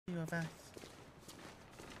too fast.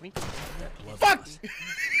 Fuck!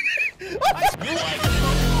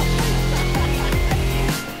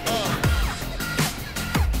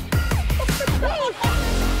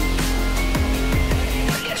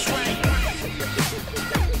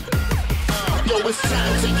 Yo, it's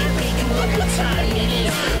time to get big, you know what time it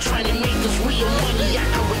is. Trying to make this real money I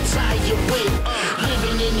can retire with.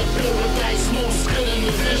 Living in the paradise, most good in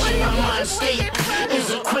the vision. My mind state is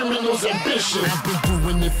a criminal's ambition. I've been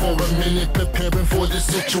doing it for a minute, preparing for this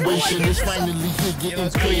situation. It's finally here, getting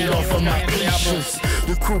paid off of my patience.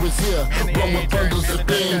 The crew is here, run with bundles of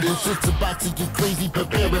bandits. It's about to get crazy,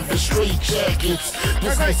 preparing for straight jackets.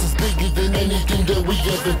 This house is bigger than anything that we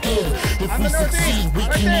ever did. If we succeed, we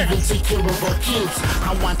can even take care of our kids.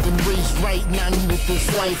 I want them raised right now with this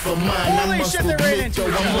life of mine. I must admit, though,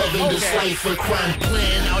 I'm loving this life of crime.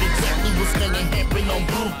 Plan out exactly what's gonna happen on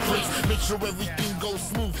blueprints. Make sure everything goes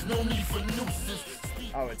smooth. No need for nooses.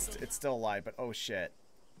 Oh, it's still alive, but oh shit.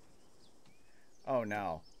 Oh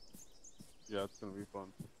no. Yeah, it's gonna be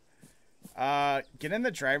fun. Get in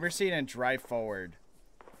the driver's seat and drive forward.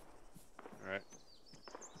 Alright.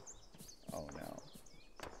 Oh no.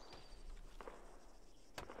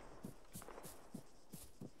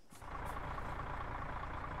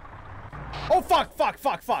 Oh fuck, fuck,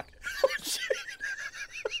 fuck, fuck. Oh shit.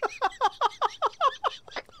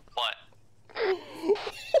 What?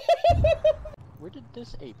 Where did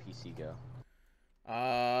this APC go?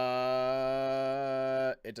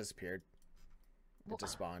 It disappeared. It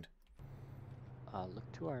just spawned.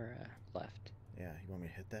 Look to our left. Yeah, you want me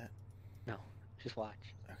to hit that? No, just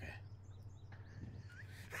watch. Okay.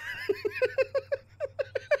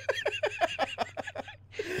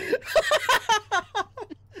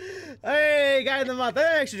 Hey, guy of the month. I'm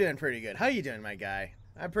actually doing pretty good. How you doing, my guy?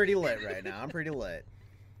 I'm pretty lit right now. I'm pretty lit.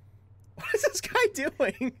 What is this guy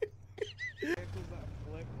doing? You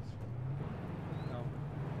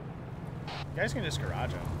guys can just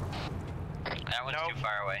garage him. That one's too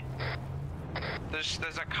far away. There's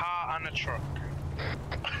a car and a truck.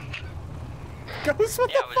 Ghost, what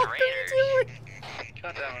the fuck Raiders. are you doing?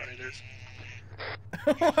 God damn it, Raiders.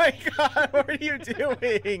 Oh my god, what are you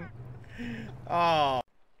doing? Oh.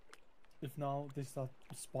 If now they start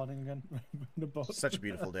spawning again in the boat. Such a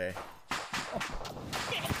beautiful day.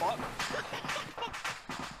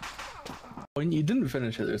 When you didn't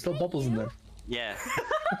finish it, there's still bubbles in there. Yeah.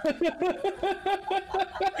 Your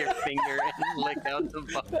finger and lick out the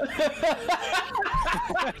bubble.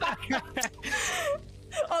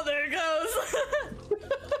 Oh, there it goes.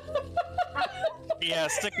 Yeah,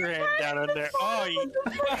 stick your hand down in there. Oh,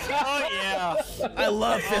 oh yeah. I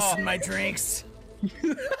love fisting my drinks.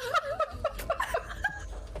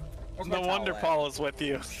 No wonder Paul is with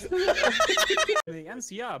you. The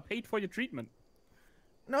NCR paid for your treatment.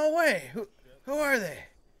 No way. Who are they?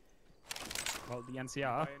 Well, the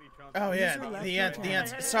NCR. Oh yeah, the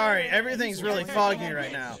NCR. Sorry, everything's really foggy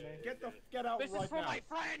right now. Get out This right is for now. my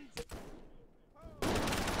friends.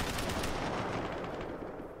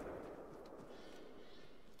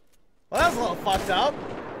 Well, that's a little fucked up.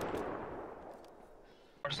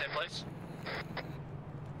 Same place.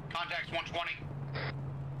 Contacts 120.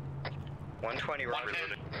 120 Robert.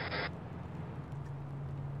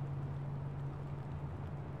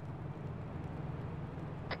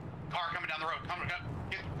 Car coming down the road. Coming up.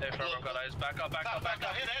 Hey, Farmer got eyes. Back up, back up, back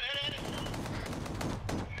up. Hit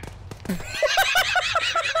it.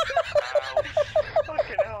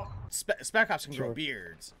 Fucking hell. Spec Ops can grow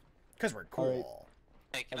beards. Because we're cool.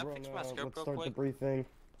 Hey, can I fix my scope Let's real start quick? the briefing.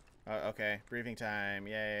 Okay, briefing time.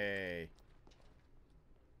 Yay.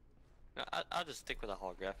 No, I'll just stick with a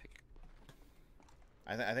holographic.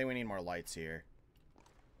 I think we need more lights here.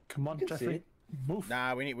 Come on, Jeffrey. Move.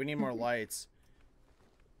 Nah, we need more lights.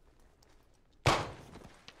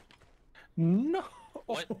 No.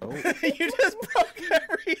 What? Oh, You just broke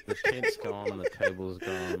everything. the kid's gone, the table's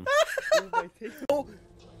gone.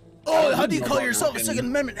 Oh, how do you call yourself a Second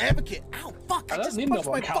Amendment advocate? Ow, fuck, I just punched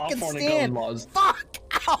my fucking stand. Fuck,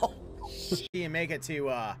 ow. You make it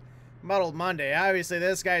to, Muddled Monday. Obviously,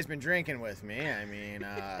 this guy's been drinking with me. I mean,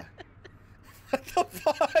 what the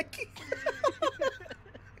fuck?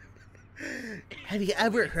 Have you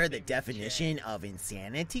ever heard the definition of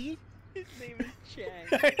insanity? His name is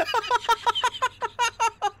Chang.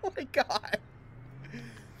 Oh my god.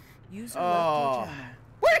 User left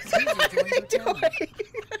your channel. What is he doing?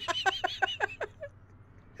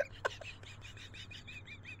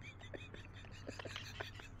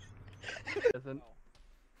 Isn't.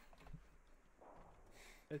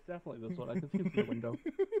 It's definitely this one. I can see him through the window.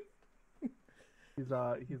 He's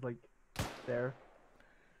like there.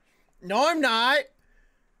 No, I'm not.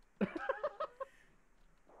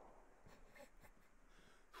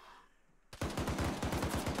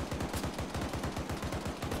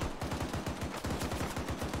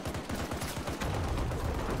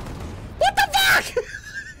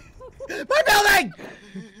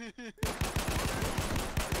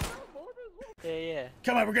 Yeah.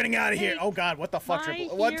 Come on, we're getting out of here. Oh God, what the fuck?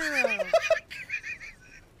 What?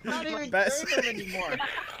 Not even Best. anymore.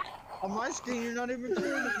 On my screen, you're not even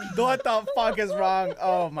doing it. What the fuck is wrong?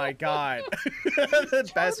 Oh my God.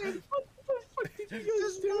 The best.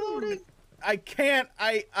 I can't.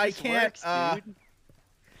 I can't. Works,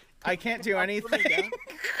 I can't do anything.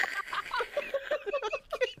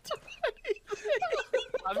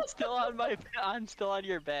 I'm still on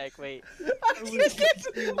your back. Wait. I can't even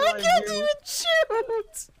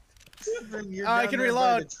shoot. I can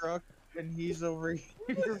reload. Truck and he's over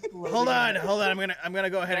here. Hold on. I'm gonna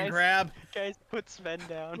go ahead and grab. Guys, put Sven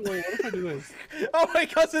down. Wait, what if I do this? Oh, my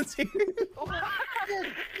cousin's here. It's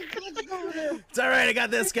all right. I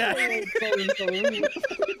got this guy.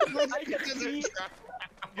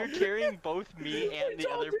 You're carrying both me and the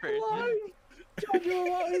other person. You're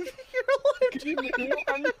alive.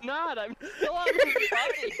 I'm not. I'm still on your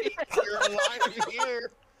body. You're alive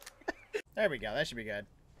here. There we go. That should be good.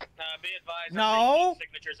 Be advised. No.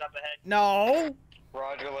 Signatures up ahead. No.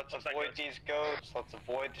 Roger, let's avoid these goats. Let's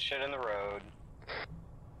avoid the shit in the road.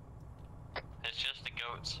 It's just the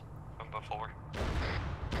goats from before.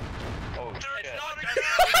 Oh shit.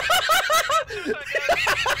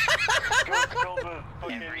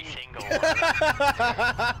 Every single one.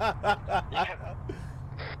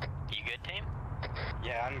 You good, team?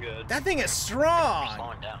 Yeah, I'm good. That thing is strong.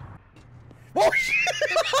 Slowing down. Whoa!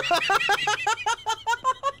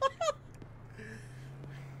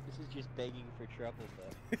 This is just begging for trouble,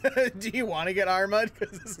 though. Do you want to get armored?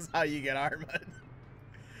 Because this is how you get armored.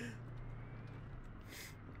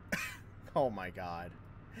 Oh my God.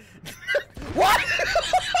 What?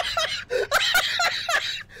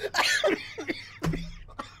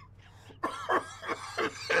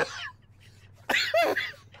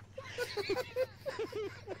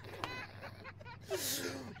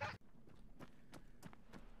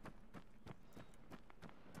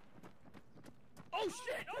 Oh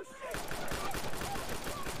shit! Oh shit!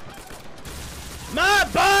 My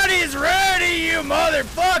body's ready, you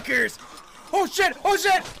motherfuckers! Oh shit! Oh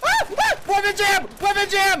shit! Ah! Ah! Weapon jam! Weapon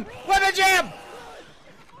jam! Weapon jam!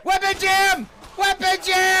 Weapon jam! Weapon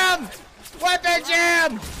jam! Weapon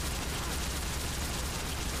jam!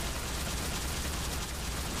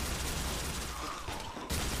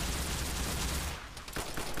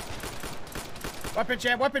 Weapon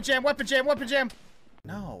jam! Weapon jam! Weapon jam! Weapon jam!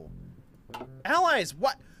 No. Allies,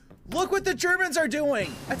 what? Look what the Germans are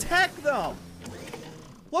doing! Attack them!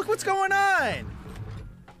 Look what's going on!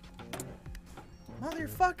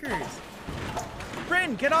 Motherfuckers!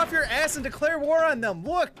 Britain, get off your ass and declare war on them!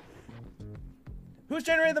 Look! Who's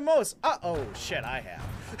generated the most? Uh-oh, shit, I have.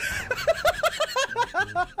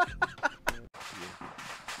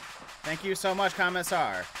 Thank you so much,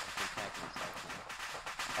 Commissar.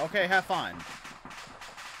 Okay, have fun.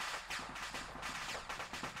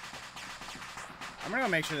 I'm gonna go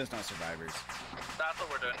make sure there's no survivors. That's what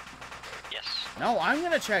we're doing. Yes. No, I'm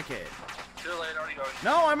gonna check it. Too late, already going.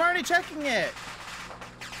 No, I'm already checking it.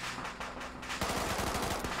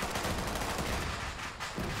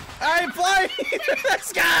 I'm flying through the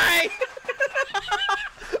sky!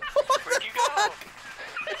 Where'd you go?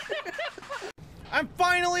 I'm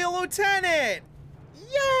finally a lieutenant!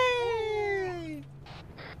 Yay!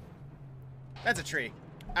 That's a tree.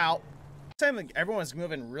 Ow. This time everyone's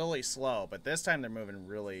moving really slow, but this time they're moving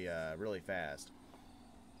really, really fast.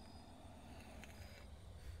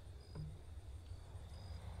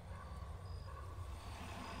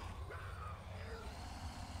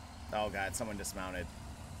 Oh God, someone dismounted.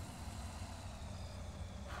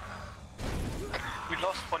 We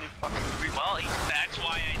lost 20 fucking. Well, that's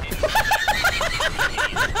why I didn't.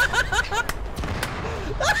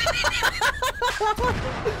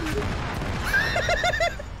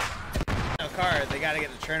 No car, they gotta get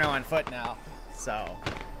the Cherno on foot now, so.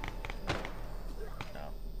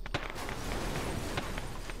 No.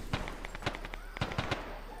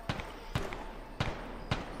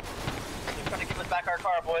 They're trying to give us back our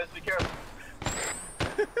car, boys. Be careful.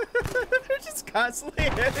 They're just constantly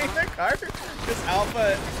hitting the car. This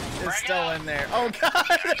Alpha is still in there. Oh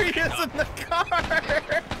God, they're using the car.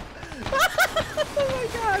 Oh my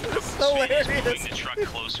God, that's hilarious. Moving the truck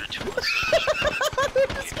closer to us.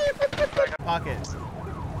 Pockets.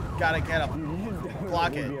 Gotta get him.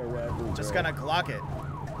 Glock it. Just gonna Glock it.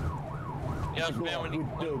 Yes, man, when you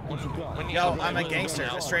Yo, I'm a gangster.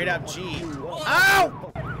 Straight up G.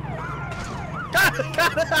 Ow! God,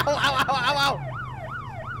 God, ow, ow, ow, ow, ow.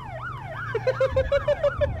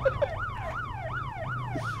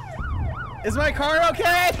 Is my car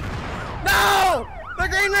okay? No! The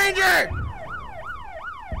Green Ranger!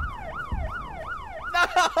 No!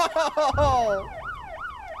 No!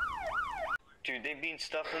 Dude, they've been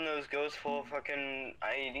stuffing those ghosts full of fucking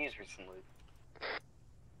IEDs recently.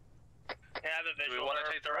 Yeah, the visual. Do we want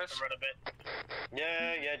to take the risk?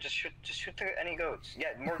 Yeah, just shoot any goats. Yeah,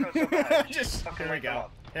 more goats go behind. Just fucking here we light them go.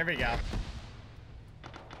 up. Here we go.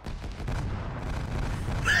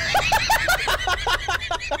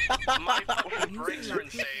 My fucking brakes are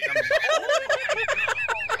insane.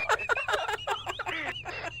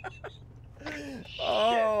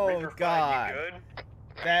 Oh Reaper God, Flag, you good?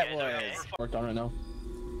 that Yeah, was. Worked on right now.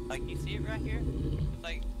 Like, you see it right here? It's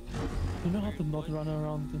like, You know how to not run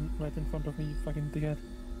around right in front of me, you fucking dickhead.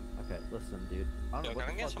 Okay, listen, dude. I don't know Yo, what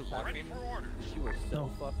can I the get fuck some is ready happening. for orders? You were so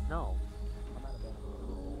No. fucked. No. I'm out of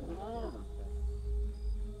bed.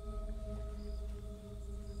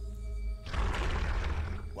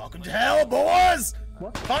 Welcome to hell, boys!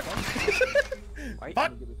 What? Fuck! Why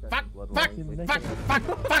Fuck! you give us Fuck! that blood Fuck! wine? Fuck! Fuck!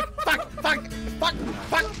 Fuck! Fuck! Fuck!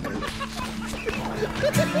 Fuck!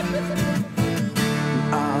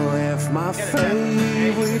 I left my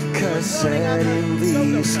favorite cassette in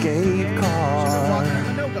the escape car.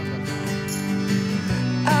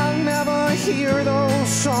 I'll never hear those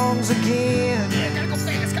songs again. Gotta go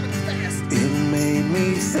fast! Gotta go fast! It made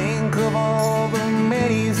me think of all the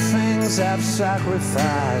many things I've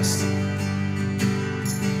sacrificed.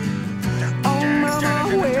 Oh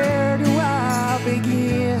mama, where do I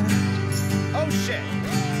begin? Oh shit!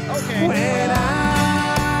 Okay. Where